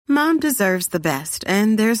Mom deserves the best,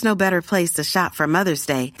 and there's no better place to shop for Mother's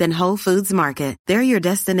Day than Whole Foods Market. They're your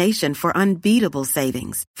destination for unbeatable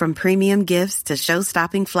savings, from premium gifts to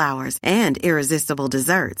show-stopping flowers and irresistible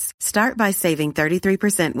desserts. Start by saving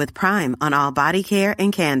 33% with Prime on all body care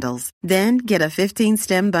and candles. Then get a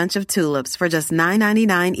 15-stem bunch of tulips for just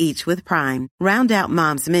 $9.99 each with Prime. Round out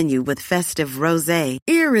Mom's menu with festive rosé,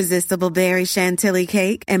 irresistible berry chantilly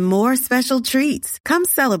cake, and more special treats. Come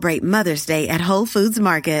celebrate Mother's Day at Whole Foods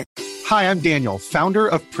Market. Hi, I'm Daniel, founder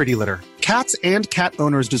of Pretty Litter. Cats and cat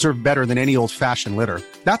owners deserve better than any old-fashioned litter.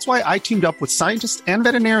 That's why I teamed up with scientists and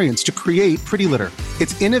veterinarians to create Pretty Litter.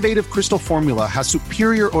 Its innovative crystal formula has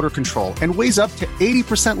superior odor control and weighs up to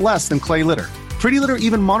 80% less than clay litter. Pretty Litter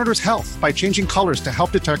even monitors health by changing colors to help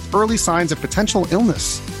detect early signs of potential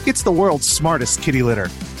illness. It's the world's smartest kitty litter.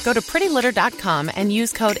 Go to prettylitter.com and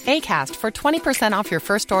use code ACAST for 20% off your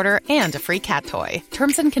first order and a free cat toy.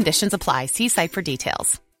 Terms and conditions apply. See site for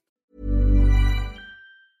details.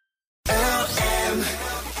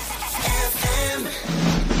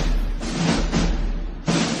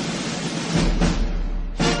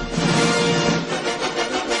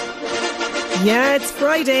 Yeah, it's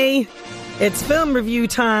Friday. It's film review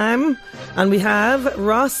time, and we have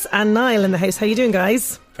Ross and Niall in the house. How you doing,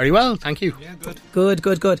 guys? Very well, thank you. Yeah,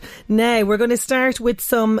 good. Good. Now, we're going to start with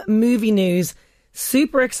some movie news.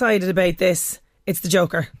 Super excited about this. It's The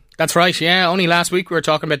Joker. That's right, yeah. Only last week we were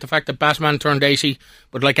talking about the fact that Batman turned 80,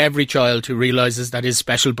 but like every child who realises that his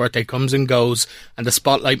special birthday comes and goes and the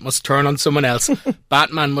spotlight must turn on someone else,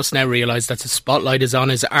 Batman must now realise that the spotlight is on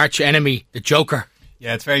his arch enemy, the Joker.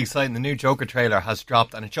 Yeah, it's very exciting. The new Joker trailer has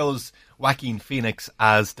dropped and it shows Joaquin Phoenix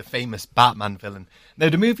as the famous Batman villain. Now,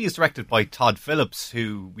 the movie is directed by Todd Phillips,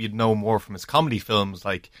 who we'd know more from his comedy films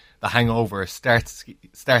like The Hangover, Starsky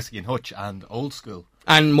and Hutch and Old School.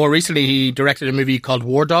 And more recently, he directed a movie called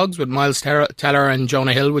War Dogs with Miles Teller and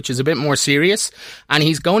Jonah Hill, which is a bit more serious. And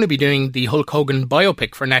he's going to be doing the Hulk Hogan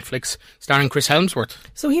biopic for Netflix, starring Chris Hemsworth.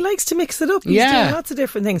 So he likes to mix it up. He's doing lots of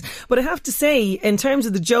different things. But I have to say, in terms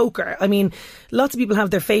of the Joker, I mean, lots of people have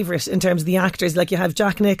their favourite in terms of the actors. Like you have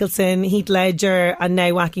Jack Nicholson, Heath Ledger, and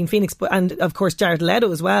now Joaquin Phoenix, and of course Jared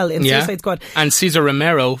Leto as well in Suicide Squad. And Cesar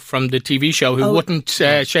Romero from the TV show, who wouldn't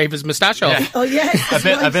shave his moustache off. Oh, yes.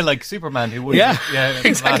 A bit like Superman, who wouldn't. Yeah,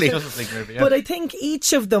 exactly. Movie, But I think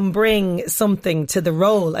each of them bring something to the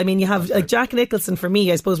role. I mean, you have like Jack Nicholson, for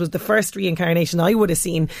me, I suppose, was the first reincarnation I would have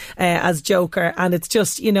seen as Joker, and it's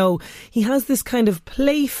just, you know, he has this kind of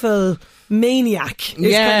playful maniac.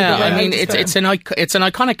 Yeah, I mean, it's an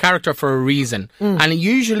iconic character for a reason, and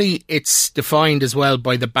usually it's defined as well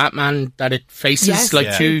by the Batman that it faces,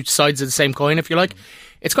 two sides of the same coin, if you like.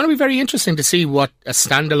 It's going to be very interesting to see what a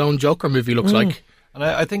standalone Joker movie looks like. And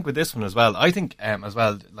I think with this one as well,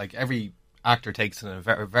 like every actor takes it in a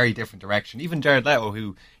very, very different direction. Even Jared Leto,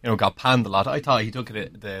 who got panned a lot, I thought he took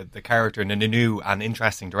the character in a new and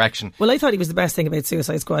interesting direction. Well, I thought he was the best thing about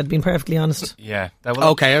Suicide Squad, being perfectly honest. Yeah.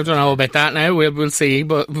 Okay, I don't know about that now. We'll see,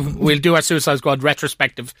 but we'll do our Suicide Squad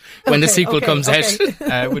retrospective when the sequel comes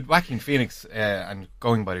out. With Joaquin Phoenix and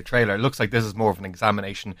going by the trailer, it looks like this is more of an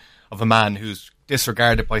examination of a man who's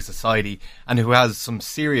disregarded by society and who has some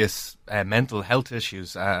serious mental health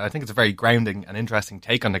issues. I think it's a very grounding and interesting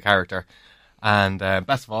take on the character. And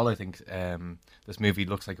best of all, I think this movie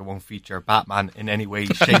looks like it won't feature Batman in any way,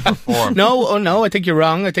 shape or form. No, I think you're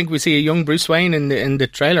wrong. I think we see a young Bruce Wayne in the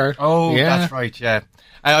trailer. Oh, yeah. That's right, yeah.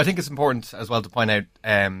 I think it's important as well to point out,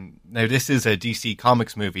 now this is a DC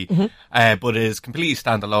Comics movie, but it is completely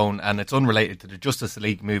standalone and it's unrelated to the Justice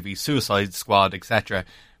League movie, Suicide Squad, etc.,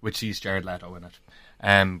 which sees Jared Leto in it.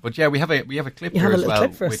 But yeah, we have a clip here as well,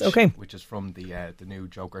 which is from the new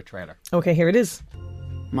Joker trailer. Okay, here it is.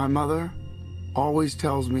 My mother always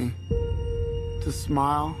tells me to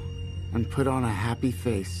smile and put on a happy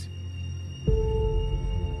face.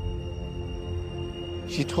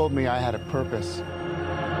 She told me I had a purpose: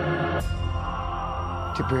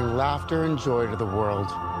 to bring laughter and joy to the world.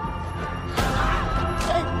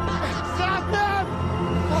 Hey, stop them!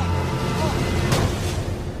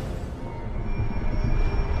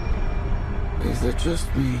 Is it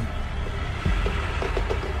just me?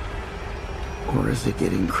 Or is it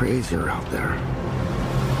getting crazier out there?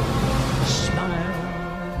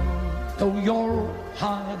 Smile, though your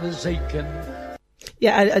heart is aching.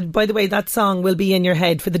 Yeah, by the way, that song will be in your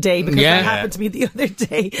head for the day because that happened to me the other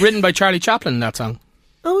day. Written by Charlie Chaplin, that song.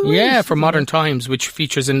 Oh, right. Yeah, for Modern Times, which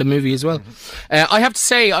features in the movie as well. I have to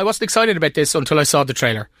say, I wasn't excited about this until I saw the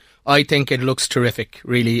trailer. I think it looks terrific,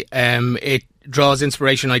 really. It draws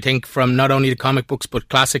inspiration, I think, from not only the comic books but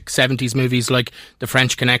classic 70s movies like The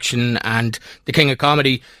French Connection and The King of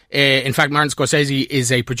Comedy. In fact, Martin Scorsese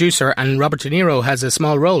is a producer and Robert De Niro has a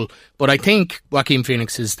small role. But I think Joaquin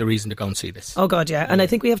Phoenix is the reason to go and see this. Oh, God, yeah. And I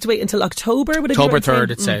think we have to wait until October. October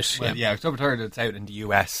 3rd it's out. Well, yeah, October 3rd it's out in the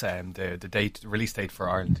US. The release date for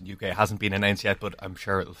Ireland and UK hasn't been announced yet, but I'm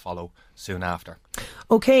sure it'll follow soon after.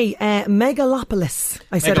 Okay, Megalopolis.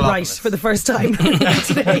 I said it right for the first time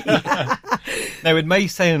today. Now, it may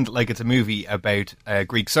sound like it's a movie about a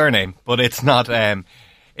Greek surname, but it's not.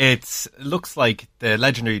 It looks like the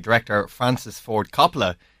legendary director Francis Ford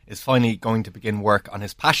Coppola is finally going to begin work on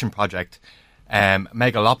his passion project,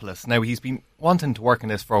 Megalopolis. Now, he's been wanting to work on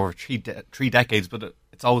this for over three decades, but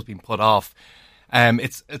it's always been put off.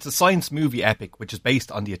 It's a science movie epic which is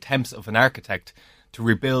based on the attempts of an architect to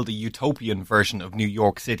rebuild a utopian version of New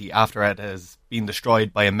York City after it has been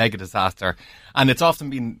destroyed by a mega disaster, and it's often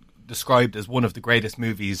been described as one of the greatest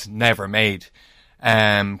movies never made.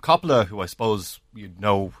 Coppola, who I suppose you'd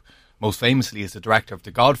know most famously as the director of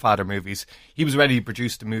the Godfather movies, he was ready to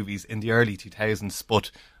produce the movies in the early 2000s,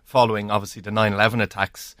 but following obviously the 9/11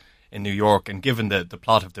 attacks in New York and given the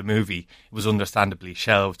plot of the movie, it was understandably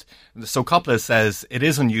shelved. So Coppola says it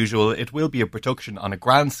is unusual, it will be a production on a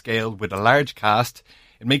grand scale with a large cast.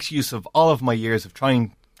 It makes use of all of my years of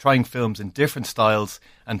trying films in different styles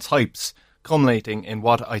and types, culminating in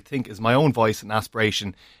what I think is my own voice and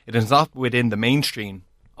aspiration. It is not within the mainstream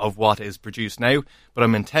of what is produced now, but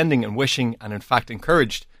I'm intending and wishing and in fact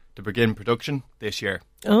encouraged to begin production this year.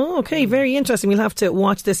 Oh, okay, very interesting. We'll have to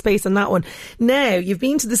watch this space on that one. Now, you've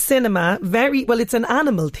been to the cinema. It's an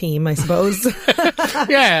animal theme, I suppose.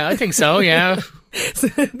 Yeah, I think so, yeah. So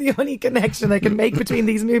the only connection I can make between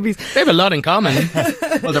these movies. They have a lot in common.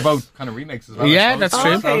 Well, they're both kind of remakes as well. Yeah, that's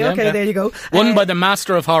true. Okay, there you go. One by the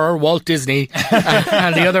master of horror, Walt Disney,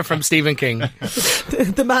 and the other from Stephen King.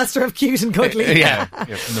 The master of cute and cuddly. Yeah,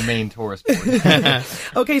 from the main tourist board.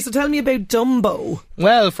 Okay, so tell me about Dumbo.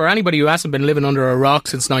 Well, for anybody who hasn't been living under a rock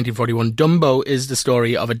since 1941, Dumbo is the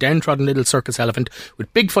story of a downtrodden little circus elephant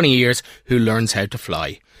with big funny ears who learns how to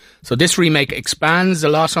fly. So this remake expands a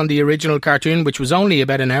lot on the original cartoon, which was only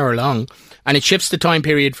about an hour long, and it shifts the time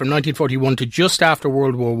period from 1941 to just after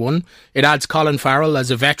World War I. It adds Colin Farrell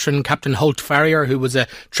as a veteran, Captain Holt Farrier, who was a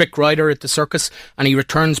trick rider at the circus, and he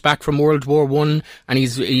returns back from World War I, and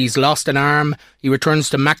he's lost an arm. He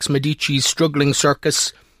returns to Max Medici's struggling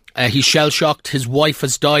circus. He's shell-shocked. His wife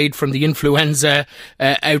has died from the influenza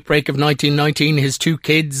outbreak of 1919. His two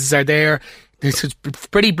kids are there. This is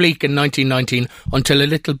pretty bleak in 1919 until a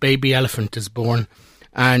little baby elephant is born.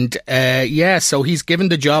 And so he's given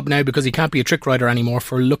the job now, because he can't be a trick rider anymore,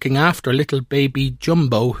 for looking after little baby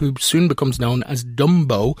Jumbo, who soon becomes known as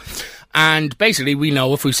Dumbo. And basically we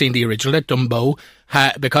know, if we've seen the original, that Dumbo,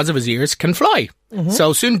 because of his ears, can fly. Mm-hmm.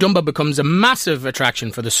 So soon Dumbo becomes a massive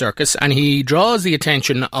attraction for the circus, and he draws the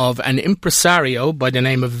attention of an impresario by the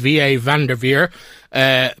name of V.A. Vanderveer,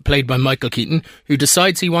 played by Michael Keaton, who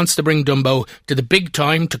decides he wants to bring Dumbo to the big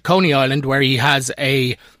time, to Coney Island, where he has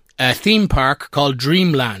a theme park called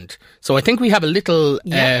Dreamland. So I think we have a little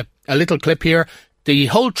clip here. The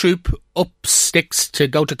whole troupe up sticks to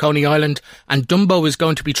go to Coney Island, and Dumbo is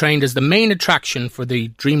going to be trained as the main attraction for the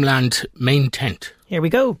Dreamland main tent. Here we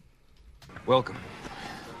go. Welcome.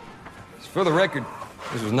 For the record,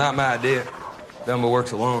 this was not my idea. Dumbo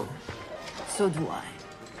works alone. So do I.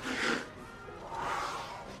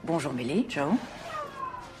 Bonjour, Millie, Joe.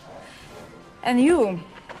 And you?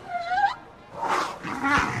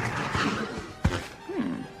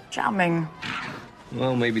 Charming.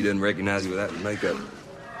 Well, maybe he doesn't recognize you without makeup.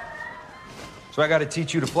 So I got to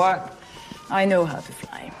teach you to fly? I know how to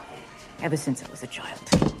fly. Ever since I was a child.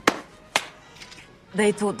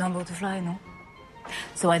 They taught Dumbo to fly, no?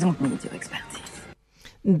 So I don't need your expertise.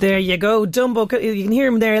 There you go, Dumbo. You can hear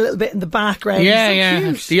him there a little bit in the background. Yeah, so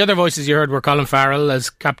cute. The other voices you heard were Colin Farrell as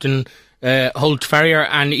Captain Holt Farrier,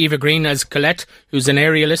 and Eva Green as Colette, who's an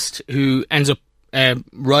aerialist who ends up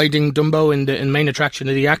riding Dumbo in the main attraction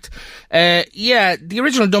of the act. The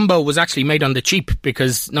original Dumbo was actually made on the cheap,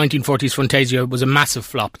 because 1940s Fantasia was a massive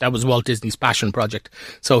flop. That was Walt Disney's passion project.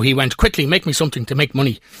 So he went, quickly, make me something to make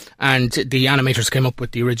money. And the animators came up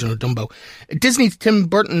with the original Dumbo. Tim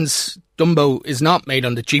Burton's Dumbo is not made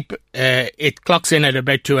on the cheap. It clocks in at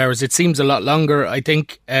about 2 hours. It seems a lot longer, I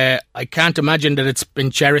think. I can't imagine that it's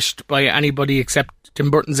been cherished by anybody except Tim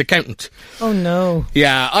Burton's accountant. Oh no!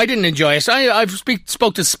 Yeah, I didn't enjoy it. I've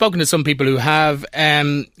spoken to some people who have.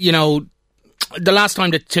 The last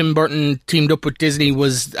time that Tim Burton teamed up with Disney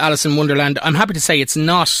was Alice in Wonderland. I'm happy to say it's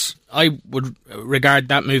not. I would regard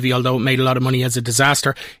that movie, although it made a lot of money, as a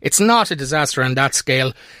disaster. It's not a disaster on that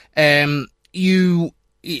scale.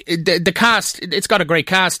 the cast, it's got a great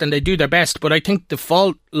cast and they do their best, but I think the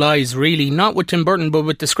fault lies really not with Tim Burton but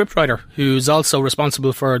with the scriptwriter, who's also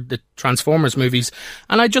responsible for the Transformers movies.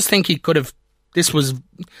 And I just think he could have, this was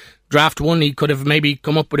draft 1, he could have maybe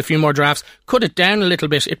come up with a few more drafts, cut it down a little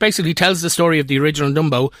bit. It basically tells the story of the original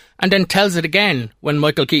Dumbo and then tells it again when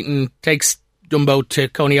Michael Keaton takes Dumbo to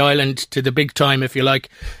Coney Island, to the big time, if you like.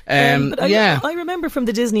 I remember from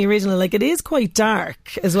the Disney original, like, it is quite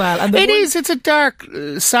dark as well. And it's a dark,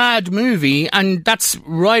 sad movie, and that's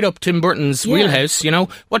right up Tim Burton's wheelhouse, you know.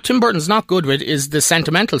 What Tim Burton's not good with is the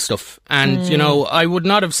sentimental stuff. And, you know, I would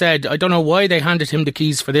not have said, I don't know why they handed him the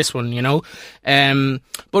keys for this one, you know.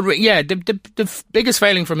 But yeah, the biggest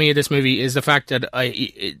failing for me of this movie is the fact that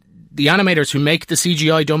the animators who make the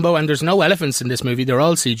CGI Dumbo, and there's no elephants in this movie, they're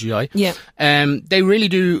all CGI. Yeah. They really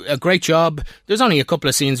do a great job. There's only a couple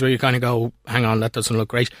of scenes where you kind of go, hang on, that doesn't look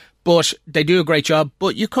great. But they do a great job,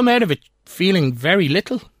 but you come out of it feeling very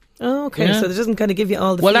little. Oh, okay. Yeah. So it doesn't kind of give you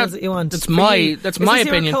all the feels that you want. That's my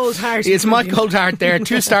opinion. Cold heart? It's my cold heart there.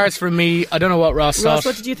 2 stars from me. I don't know what Ross thought.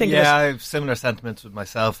 What did you think of it? Yeah, I have similar sentiments with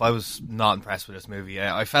myself. I was not impressed with this movie.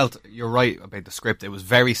 I felt, you're right about the script. It was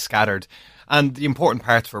very scattered. And the important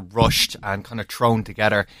parts were rushed and kind of thrown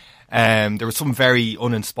together. There were some very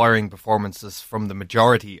uninspiring performances from the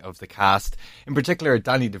majority of the cast. In particular,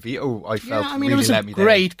 Danny DeVito, I felt really it was let me down. A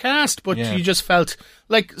great cast, but you just felt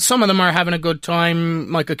like some of them are having a good time.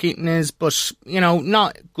 Michael Keaton is, but, you know,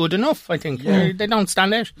 not good enough, I think. Yeah. They don't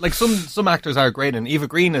stand out. Like some actors are great, and Eva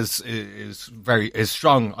Green is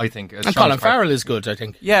strong, I think. And Colin Farrell is good, I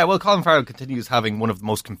think. Yeah, well, Colin Farrell continues having one of the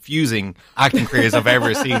most confusing acting careers I've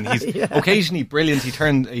ever seen. He's occasionally brilliant.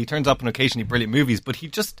 He turns up in occasionally brilliant movies, but he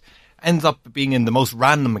just ends up being in the most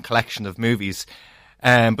random collection of movies.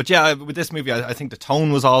 But yeah, with this movie, I think the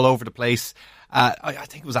tone was all over the place. I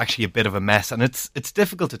think it was actually a bit of a mess, and it's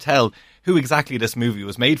difficult to tell who exactly this movie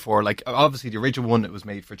was made for. Like, obviously the original one, it was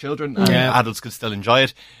made for children, and adults could still enjoy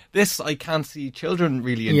it. This, I can't see children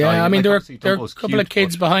really enjoying. Yeah, I mean, there were a couple of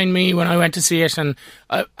kids behind me when I went to see it, and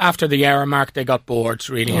after the hour mark, they got bored,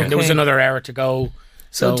 really, and there was another hour to go.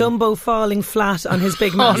 So Dumbo falling flat on his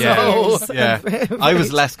big mouth. I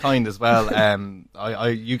was less kind as well.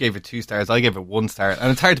 You gave it 2 stars. I gave it 1 star,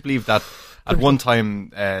 and it's hard to believe that at one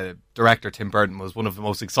time director Tim Burton was one of the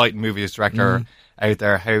most exciting movies director out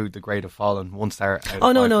there. How the Great Have Fallen. 1 star.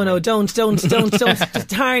 No! Don't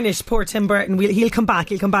tarnish poor Tim Burton. He'll come back.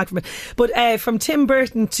 He'll come back from it. But from Tim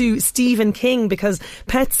Burton to Stephen King, because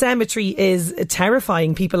Pet Sematary is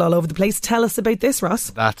terrifying people all over the place. Tell us about this,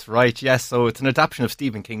 Ross. That's right. Yes. So it's an adaptation of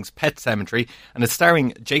Stephen King's Pet Sematary, and it's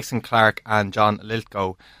starring Jason Clarke and John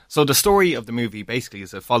Lithgow. So the story of the movie basically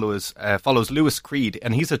is it follows Lewis Creed,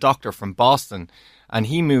 and he's a doctor from Boston, and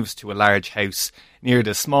he moves to a large house near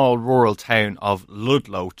the small rural town of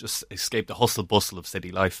Ludlow, just escape the hustle bustle of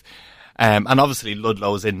city life. And obviously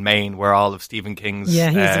Ludlow is in Maine, where all of Stephen King's he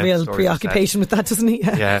has a real preoccupation with that, doesn't he?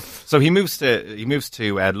 Yeah. So he moves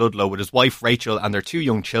to Ludlow with his wife Rachel and their 2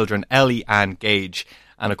 young children, Ellie and Gage,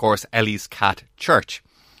 and of course Ellie's cat Church.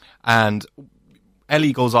 And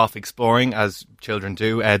Ellie goes off exploring, as children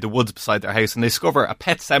do, the woods beside their house, and they discover a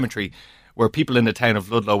pet cemetery where people in the town of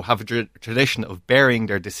Ludlow have a tradition of burying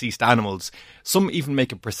their deceased animals. Some even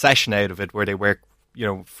make a procession out of it, where they wear, you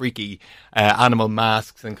know, freaky animal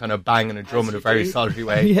masks and kind of banging a drum in a very solitary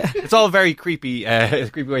way. It's all very creepy, a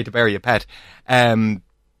creepy way to bury a pet. But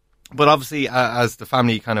obviously, as the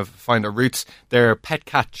family kind of find their roots, their pet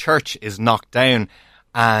cat Church is knocked down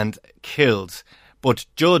and killed. But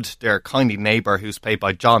Judd, their kindly neighbour, who's played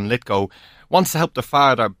by John Lithgow, wants to help the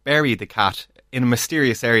father bury the cat in a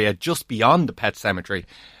mysterious area just beyond the pet cemetery.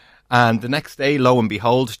 And the next day, lo and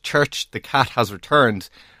behold, Church, the cat, has returned,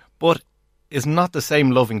 but is not the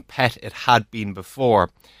same loving pet it had been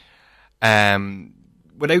before.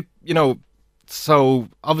 Without, you know, so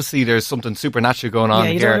obviously there's something supernatural going on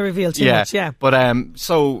here. Yeah, you don't want to reveal too much, yeah. But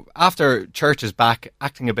so after Church is back,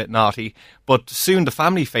 acting a bit naughty, but soon the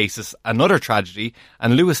family faces another tragedy,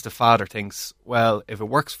 and Lewis, the father, thinks, well, if it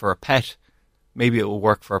works for a pet, maybe it will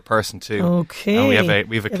work for a person too. Okay. And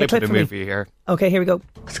we have a clip of the movie here. Okay, here we go.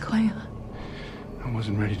 What's going on? I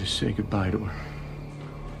wasn't ready to say goodbye to her.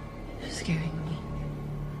 You're scaring me.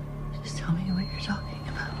 Just tell me what you're talking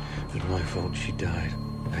about. It's my fault she died.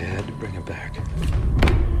 I had to bring her back.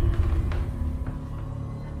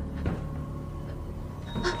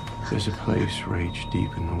 There's a place, Rach,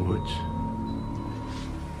 deep in the woods.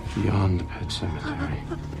 Beyond the pet cemetery.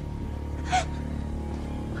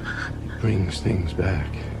 It brings things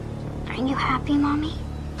back. Are you happy, Mommy?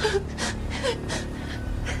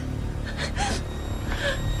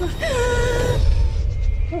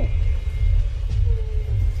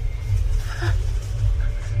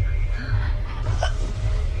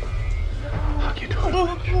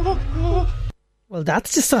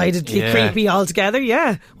 that's decidedly creepy altogether.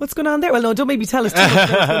 Yeah. What's going on there? Well, no, don't maybe tell us too much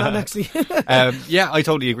what's going on, actually. I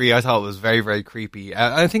totally agree. I thought it was very, very creepy.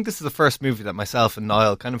 I think this is the first movie that myself and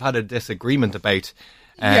Niall kind of had a disagreement about.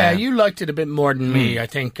 Yeah, you liked it a bit more than me, I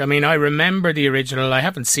think. I mean, I remember the original. I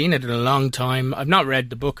haven't seen it in a long time. I've not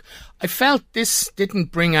read the book. I felt this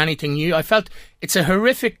didn't bring anything new. I felt it's a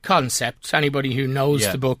horrific concept, anybody who knows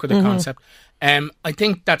the book or the concept. I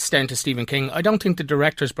think that's down to Stephen King. I don't think the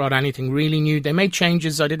directors brought anything really new. They made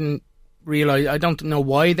changes. I didn't realise. I don't know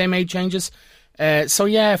why they made changes. So,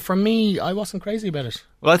 yeah, for me, I wasn't crazy about it.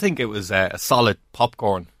 Well, I think it was a solid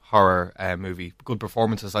popcorn horror movie. Good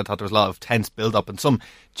performances. I thought there was a lot of tense build-up and some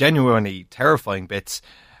genuinely terrifying bits.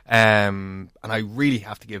 And I really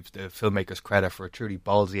have to give the filmmakers credit for a truly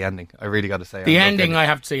ballsy ending. I really got to say. The ending, I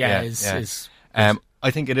have to say, is I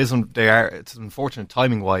think it is. It's unfortunate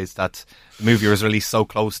timing-wise that the movie was released so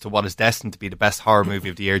close to what is destined to be the best horror movie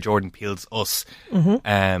of the year, Jordan Peele's Us.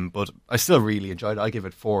 But I still really enjoyed it. I give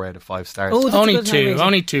it 4 out of 5 stars. Oh,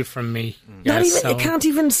 only two from me. Not even. It can't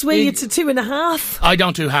even sway you to 2.5. I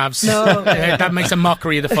don't do halves. No, that makes a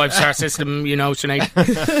mockery of the 5-star system. You know,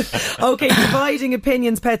 Sinead. Okay, dividing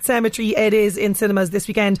opinions. Pet Sematary. It is in cinemas this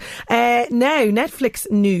weekend. Now, Netflix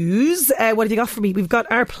news. What have you got for me? We've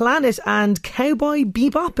got Our Planet and Cowboy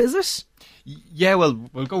Bebop. Is it? Yeah, well,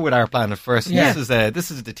 we'll go with Our Planet first. Yeah. This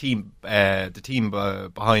is the team behind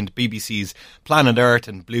BBC's Planet Earth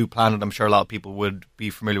and Blue Planet. I'm sure a lot of people would be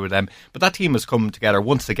familiar with them. But that team has come together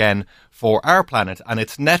once again for Our Planet, and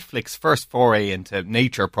it's Netflix's first foray into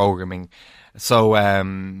nature programming. So,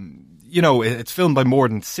 it's filmed by more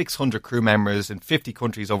than 600 crew members in 50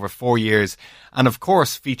 countries over 4 years, and of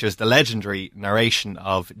course features the legendary narration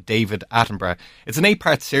of David Attenborough. It's an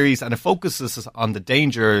 8-part series, and it focuses on the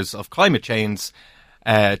dangers of climate change.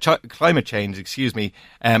 As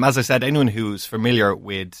I said, anyone who's familiar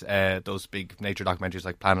with those big nature documentaries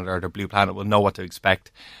like Planet Earth or Blue Planet will know what to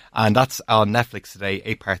expect. And that's on Netflix today,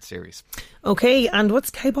 8-part series. Okay, and what's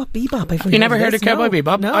Cowboy Bebop? You never heard of Cowboy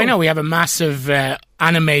Bebop? No. I know we have a massive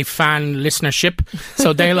anime fan listenership,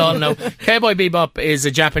 so they'll all know. Cowboy Bebop is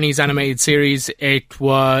a Japanese animated series. It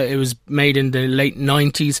was made in the late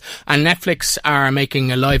 90s, and Netflix are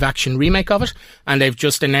making a live-action remake of it, and they've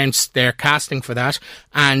just announced their casting for that.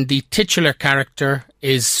 And the titular character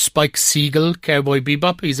is Spike Siegel, Cowboy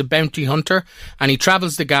Bebop. He's a bounty hunter, and he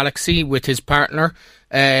travels the galaxy with his partner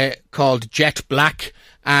called Jet Black.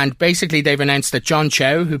 And basically they've announced that John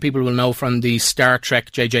Cho, who people will know from the Star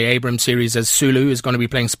Trek J.J. Abrams series as Sulu, is going to be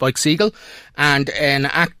playing Spike Siegel. And an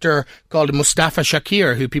actor called Mustafa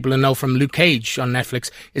Shakir, who people will know from Luke Cage on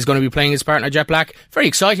Netflix, is going to be playing his partner Jet Black. Very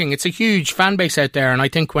exciting. It's a huge fan base out there, and I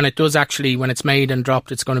think when it's made and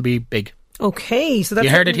dropped, it's going to be big. Okay, so that's... You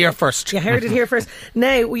heard it here first. You heard it here first.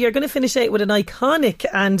 Now, we are going to finish out with an iconic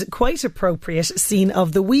and quite appropriate scene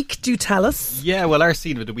of the week. Do tell us. Yeah, well, our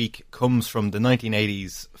scene of the week comes from the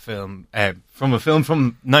 1980s film, from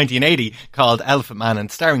 1980 called Elephant Man,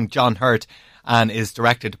 and starring John Hurt, and is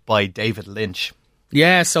directed by David Lynch.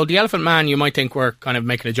 Yeah, so The Elephant Man, you might think we're kind of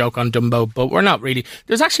making a joke on Dumbo, but we're not really.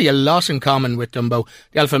 There's actually a lot in common with Dumbo.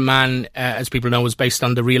 The Elephant Man, as people know, was based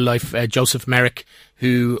on the real-life Joseph Merrick,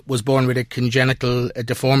 who was born with a congenital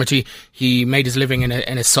deformity. He made his living in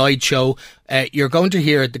a sideshow. You're going to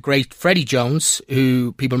hear the great Freddie Jones,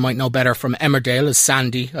 who people might know better from Emmerdale as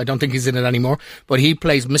Sandy. I don't think he's in it anymore, but he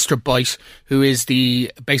plays Mr. Bite, who is the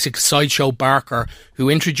basic sideshow barker who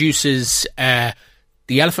introduces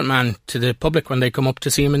the Elephant Man to the public when they come up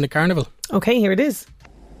to see him in the carnival. Okay, here it is.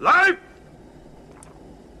 Life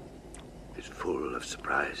is full of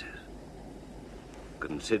surprises.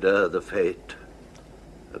 Consider the fate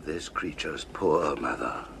of this creature's poor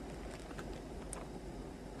mother.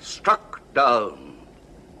 Struck down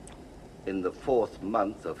in the 4th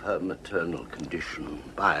month of her maternal condition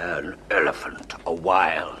by an elephant, a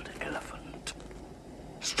wild elephant.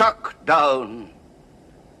 Struck down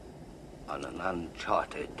on an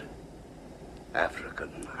uncharted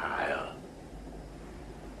African isle.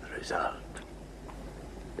 The result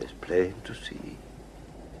is plain to see,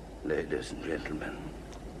 ladies and gentlemen.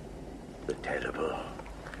 The terrible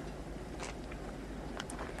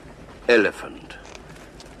Elephant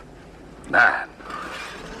Man.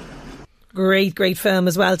 Great film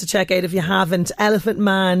as well to check out if you haven't. Elephant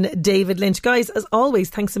Man, David Lynch. Guys, as always,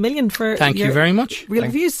 thanks a million for Thank you very much. Real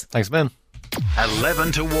reviews. Thanks, Ben.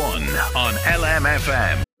 11 to 1 on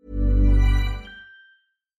LMFM.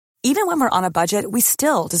 Even when we're on a budget, we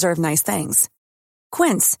still deserve nice things.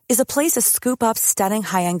 Quince is a place to scoop up stunning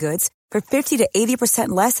high-end goods for 50 to 80%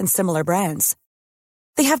 less than similar brands.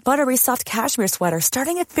 They have buttery soft cashmere sweaters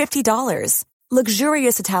starting at $50,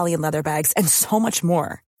 luxurious Italian leather bags, and so much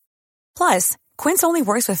more. Plus, Quince only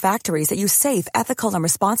works with factories that use safe, ethical, and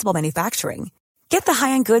responsible manufacturing. Get the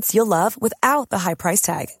high-end goods you'll love without the high price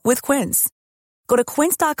tag with Quince. Go to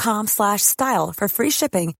quince.com/style for free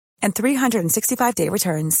shipping and 365-day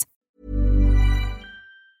returns.